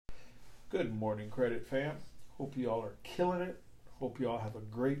Good morning, Credit Fam. Hope you all are killing it. Hope you all have a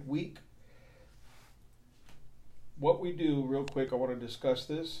great week. What we do, real quick, I want to discuss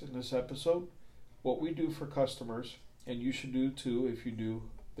this in this episode. What we do for customers, and you should do too if you do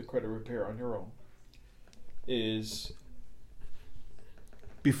the credit repair on your own, is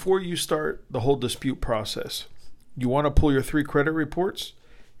before you start the whole dispute process, you want to pull your 3 credit reports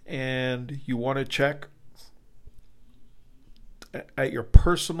and you want to check at your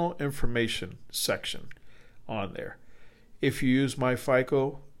personal information section on there. If you use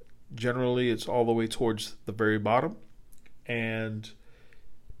MyFICO, generally it's all the way towards the very bottom, and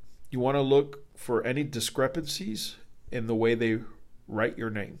you want to look for any discrepancies in the way they write your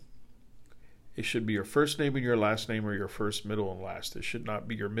name. It should be your first name and your last name, or your first, middle, and last. It should not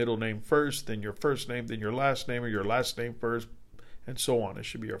be your middle name first, then your first name, then your last name, or your last name first, and so on. It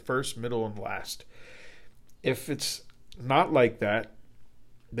should be your first, middle, and last. If it's not like that,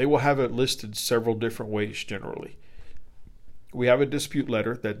 they will have it listed several different ways generally. We have a dispute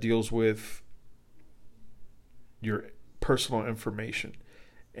letter that deals with your personal information,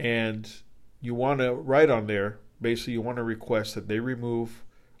 and you want to write on there, basically you want to request that they remove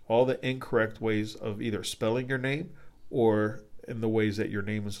all the incorrect ways of either spelling your name or in the ways that your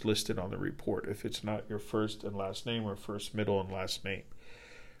name is listed on the report, if it's not your first and last name or first, middle, and last name.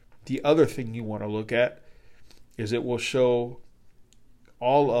 The other thing you want to look at is it will show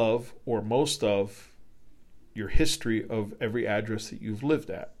all of or most of your history of every address that you've lived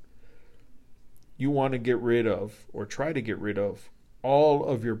at. You want to get rid of, or try to get rid of, all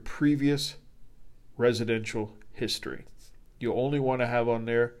of your previous residential history. You only want to have on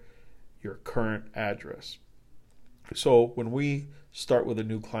there your current address. So when we start with a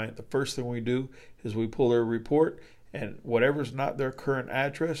new client, the first thing we do is we pull their report, and whatever's not their current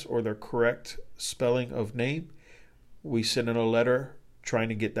address or their correct spelling of name, we send in a letter trying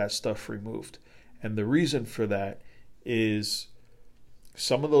to get that stuff removed. And the reason for that is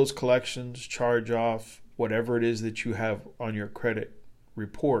some of those collections, charge off, whatever it is that you have on your credit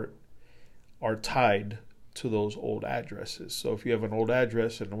report, are tied to those old addresses. So if you have an old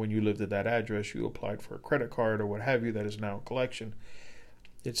address and when you lived at that address you applied for a credit card or what have you that is now in collection,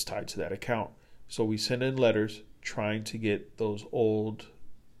 it's tied to that account. So we send in letters trying to get those old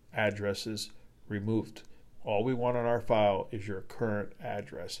addresses removed. All we want on our file is your current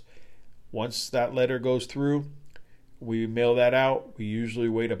address. Once that letter goes through, we mail that out. We usually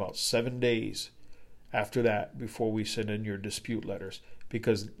wait about 7 days after that before we send in your dispute letters,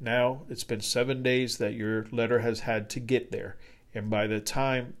 because now it's been 7 days that your letter has had to get there. And by the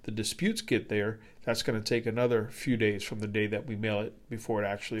time the disputes get there, that's going to take another few days from the day that we mail it before it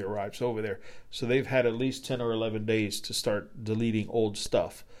actually arrives over there. So they've had at least 10 or 11 days to start deleting old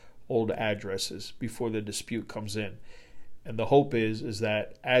stuff, old addresses, before the dispute comes in. And the hope is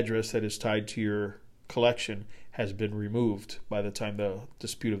that address that is tied to your collection has been removed by the time the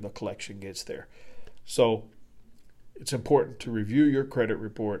dispute of the collection gets there. So it's important to review your credit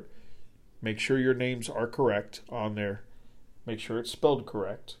report, make sure your names are correct on there, make sure it's spelled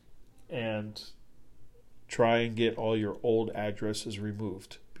correct, and try and get all your old addresses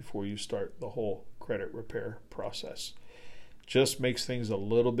removed before you start the whole credit repair process. Just makes things a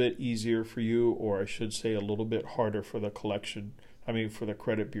little bit easier for you, or I should say a little bit harder for the for the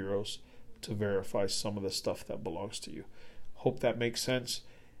credit bureaus to verify some of the stuff that belongs to you. Hope that makes sense.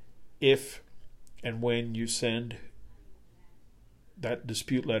 If and when you send that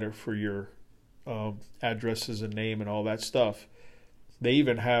dispute letter for your addresses and name and all that stuff, they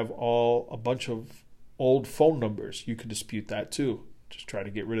even have a bunch of old phone numbers. You can dispute that too. Just try to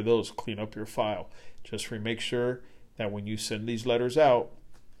get rid of those, clean up your file. Just make sure that when you send these letters out,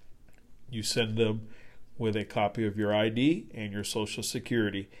 you send them with a copy of your ID and your Social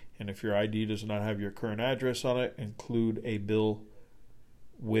Security. And if your ID does not have your current address on it, include a bill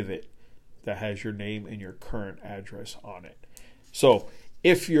with it that has your name and your current address on it. So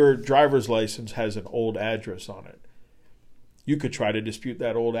if your driver's license has an old address on it, you could try to dispute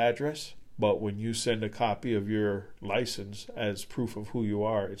that old address, but when you send a copy of your license as proof of who you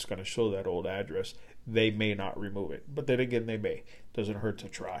are, it's going to show that old address. They may not remove it, but then again, they may. Doesn't hurt to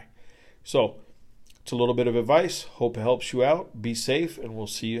try. So it's a little bit of advice. Hope it helps you out. Be safe, and we'll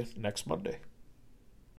see you next Monday.